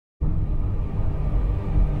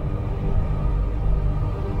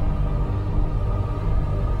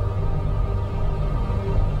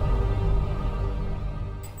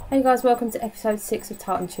Hey guys, welcome to episode 6 of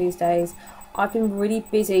Tartan Tuesdays. I've been really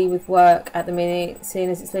busy with work at the minute, seeing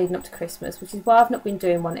as it's leading up to Christmas, which is why I've not been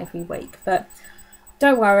doing one every week. But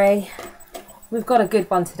don't worry, we've got a good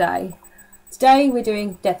one today. Today we're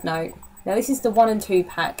doing Death Note. Now this is the 1 and 2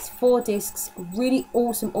 packs, 4 discs, really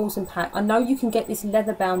awesome pack. I know you can get this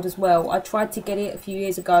leather bound as well. I tried to get it a few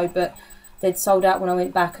years ago, but they'd sold out when I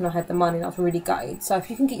went back and I had the money and I was really gutted. So if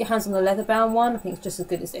you can get your hands on the leather bound one, I think it's just as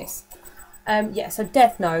good as this. So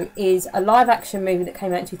Death Note is a live action movie that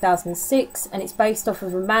came out in 2006 and it's based off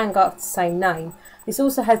of a manga of the same name. This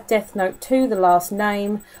also has Death Note 2, the last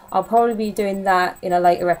name. I'll probably be doing that in a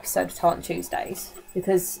later episode of Tartan Tuesdays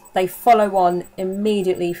because they follow on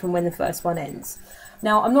immediately from when the first one ends.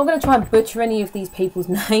 Now, I'm not going to try and butcher any of these people's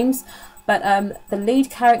names, but the lead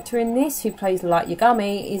character in this, who plays Light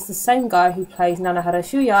Yagami, is the same guy who plays Nanohara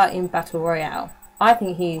Shuya in Battle Royale. I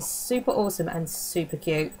think he's super awesome and super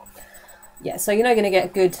cute. Yeah, so you're not going to get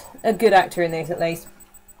a good actor in this, at least.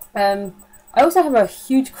 I also have a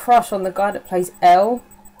huge crush on the guy that plays L.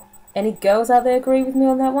 Any girls out there agree with me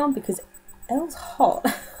on that one? Because L's hot.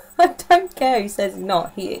 I don't care who says he's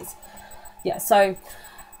not, he is. Yeah, so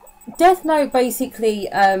Death Note basically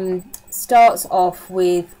starts off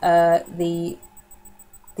with the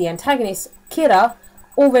antagonist, Kira,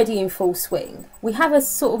 already in full swing. We have a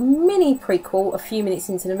sort of mini prequel a few minutes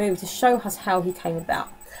into the movie to show us how he came about.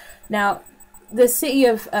 Now, the city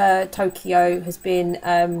of Tokyo has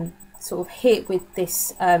been sort of hit with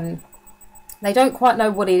this, they don't quite know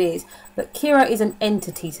what it is, but Kira is an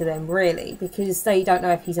entity to them, really, because they don't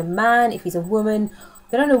know if he's a man, if he's a woman,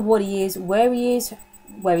 they don't know what he is, where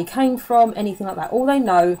he came from, anything like that. All they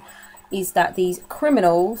know is that these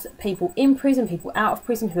criminals, people in prison, people out of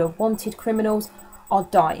prison who are wanted criminals, are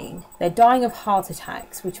dying. They're dying of heart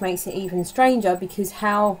attacks, which makes it even stranger because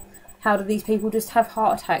how do these people just have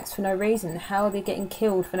heart attacks for no reason? How are they getting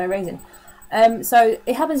killed for no reason? So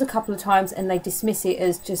it happens a couple of times and they dismiss it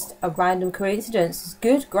as just a random coincidence. It's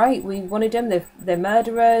good, great, we wanted them, they're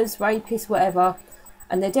murderers, rapists, whatever,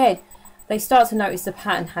 and they're dead. They start to notice the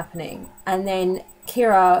pattern happening, and then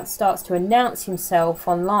Kira starts to announce himself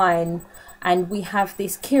online, and we have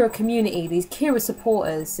this Kira community, these Kira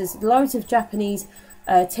supporters. There's loads of Japanese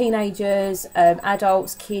teenagers,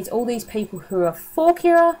 adults, kids, all these people who are for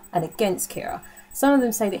Kira and against Kira. Some of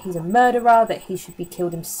them say that he's a murderer, that he should be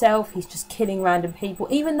killed himself, he's just killing random people.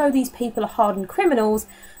 Even though these people are hardened criminals,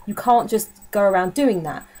 you can't just go around doing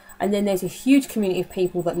that. And then there's a huge community of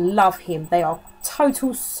people that love him. They are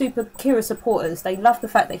total super Kira supporters. They love the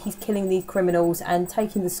fact that he's killing these criminals and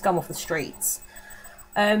taking the scum off the streets.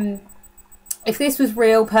 If this was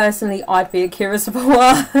real, personally, I'd be a Kira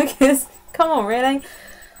supporter because, come on, really?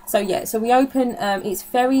 So yeah, so we open, it's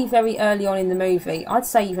very early on in the movie, I'd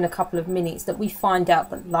say even a couple of minutes, that we find out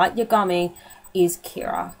that Light Yagami is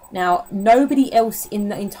Kira. Now, nobody else in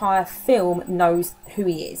the entire film knows who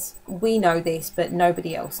he is. We know this, but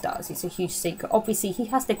nobody else does. It's a huge secret. Obviously, he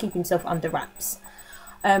has to keep himself under wraps.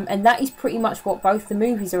 And that is pretty much what both the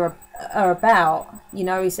movies are about, you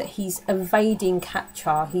know, is that he's evading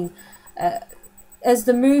capture. As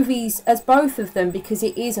the movies, as both of them, because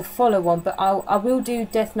it is a follow-on, but I will do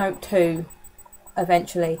Death Note 2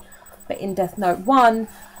 eventually. But in Death Note 1,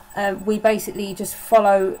 we basically just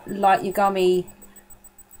follow Light Yagami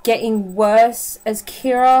getting worse as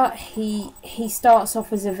Kira. He starts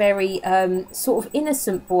off as a very sort of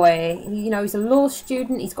innocent boy. You know, he's a law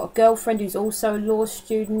student, he's got a girlfriend who's also a law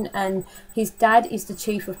student, and his dad is the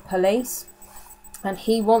chief of police, and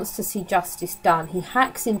he wants to see justice done. He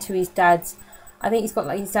hacks into his dad's, I think he's got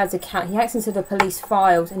like his dad's account. He hacks into the police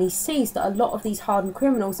files and he sees that a lot of these hardened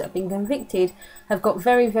criminals that have been convicted have got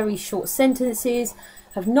very short sentences,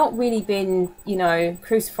 have not really been, you know,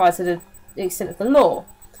 crucified to the extent of the law.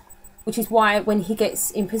 Which is why when he gets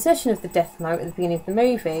in possession of the Death Note at the beginning of the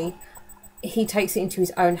movie, he takes it into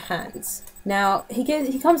his own hands. Now,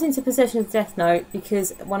 he comes into possession of the Death Note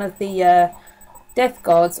because one of the death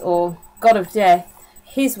gods, or god of death,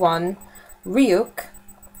 his one, Ryuk,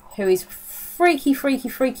 who is freaky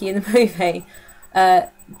in the movie,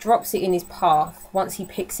 drops it in his path. Once he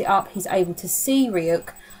picks it up, he's able to see Ryuk,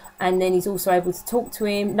 and then he's also able to talk to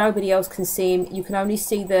him. Nobody else can see him. You can only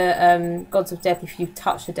see the gods of death if you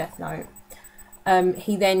touch the Death Note.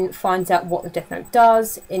 He then finds out what the Death Note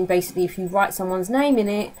does, and basically if you write someone's name in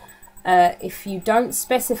it, if you don't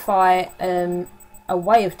specify a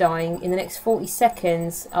way of dying in the next 40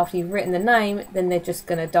 seconds after you've written the name, then they're just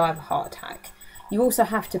going to die of a heart attack. You also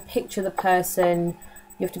have to picture the person.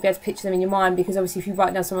 You have to be able to picture them in your mind, because obviously if you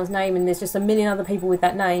write down someone's name and there's just a million other people with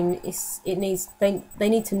that name, they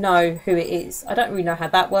need to know who it is. I don't really know how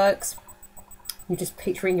that works. You just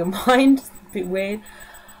picture it in your mind. It's a bit weird.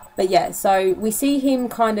 But yeah, so we see him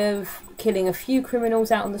kind of killing a few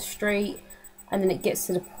criminals out on the street, and then it gets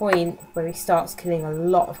to the point where he starts killing a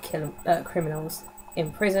lot of criminals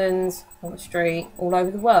in prisons, on the street, all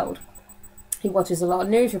over the world. He watches a lot of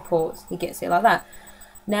news reports, he gets it like that.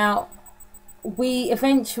 Now, we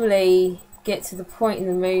eventually get to the point in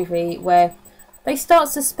the movie where they start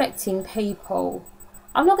suspecting people.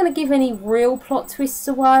 I'm not going to give any real plot twists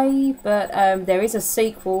away, but there is a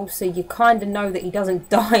sequel, so you kind of know that he doesn't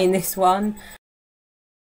die in this one.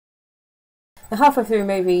 Now, halfway through the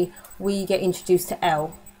movie, we get introduced to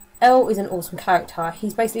Elle. Elle is an awesome character.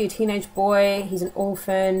 He's basically a teenage boy, he's an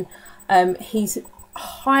orphan, he's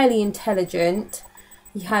highly intelligent.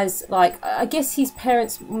 He has, like, I guess his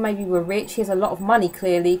parents maybe were rich. He has a lot of money,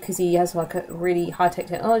 clearly, because he has, like, a really high-tech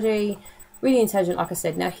technology. Really intelligent, like I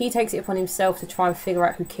said. Now, he takes it upon himself to try and figure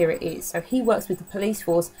out who Kira is. So he works with the police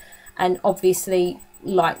force and obviously,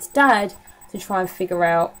 like Dad, to try and figure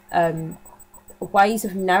out ways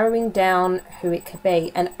of narrowing down who it could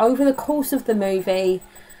be. And over the course of the movie,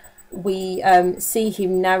 we see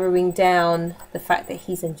him narrowing down the fact that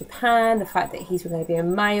he's in Japan, the fact that he's going to be a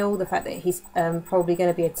male, the fact that he's probably going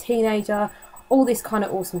to be a teenager, all this kind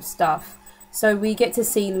of awesome stuff. So we get to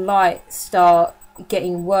see Light start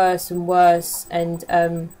getting worse and worse, and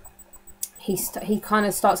he kind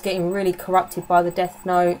of starts getting really corrupted by the Death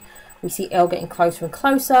Note. We see Elle getting closer and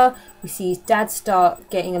closer. We see his dad start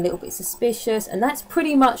getting a little bit suspicious, and that's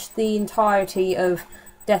pretty much the entirety of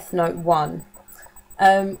Death Note 1.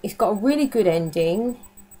 It's got a really good ending,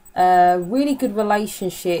 really good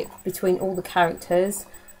relationship between all the characters.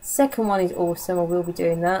 Second one is awesome, I will be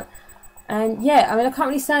doing that. And yeah, I mean, I can't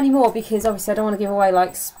really say any more because obviously I don't want to give away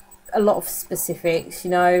like a lot of specifics, you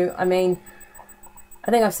know. I mean,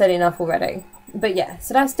 I think I've said enough already. But yeah,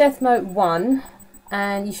 so that's Death Note 1,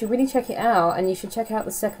 and you should really check it out, and you should check out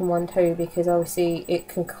the second one too, because obviously it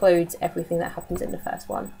concludes everything that happens in the first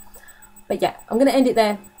one. But yeah, I'm going to end it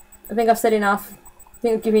there. I think I've said enough. I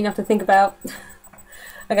think I've given you enough to think about.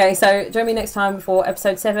 Okay, so join me next time for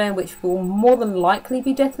episode 7, which will more than likely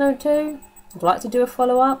be Death Note 2. I'd like to do a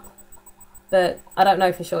follow-up, but I don't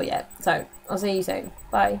know for sure yet. So, I'll see you soon.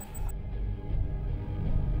 Bye.